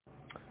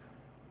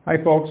Hi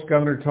folks,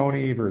 Governor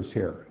Tony Evers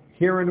here.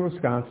 Here in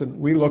Wisconsin,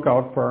 we look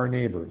out for our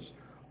neighbors.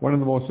 One of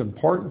the most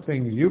important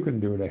things you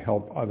can do to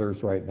help others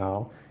right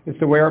now is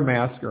to wear a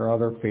mask or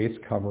other face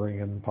covering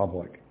in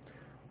public.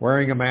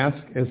 Wearing a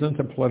mask isn't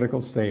a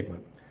political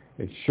statement.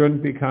 It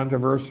shouldn't be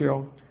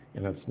controversial,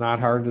 and it's not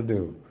hard to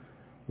do.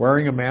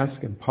 Wearing a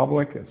mask in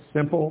public is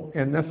simple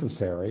and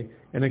necessary,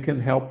 and it can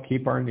help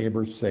keep our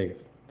neighbors safe.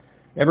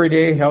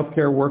 Everyday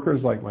healthcare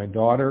workers like my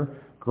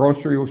daughter,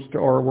 grocery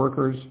store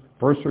workers,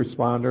 first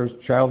responders,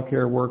 child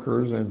care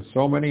workers, and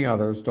so many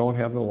others don't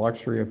have the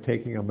luxury of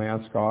taking a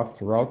mask off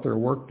throughout their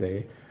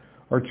workday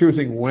or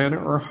choosing when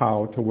or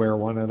how to wear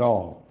one at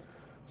all.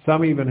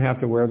 Some even have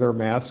to wear their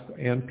mask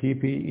and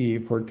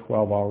PPE for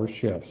 12-hour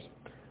shifts.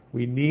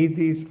 We need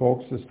these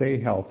folks to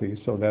stay healthy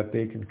so that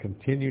they can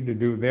continue to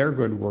do their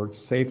good work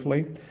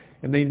safely,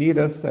 and they need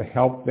us to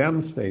help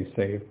them stay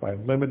safe by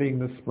limiting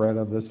the spread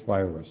of this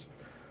virus.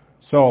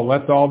 So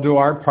let's all do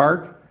our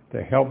part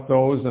to help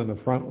those on the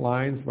front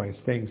lines by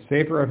staying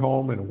safer at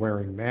home and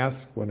wearing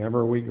masks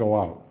whenever we go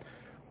out.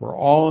 We're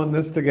all in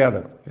this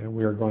together, and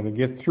we are going to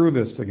get through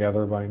this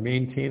together by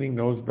maintaining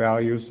those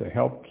values to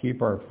help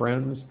keep our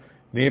friends,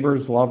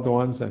 neighbors, loved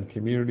ones, and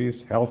communities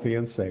healthy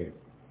and safe.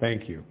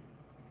 Thank you.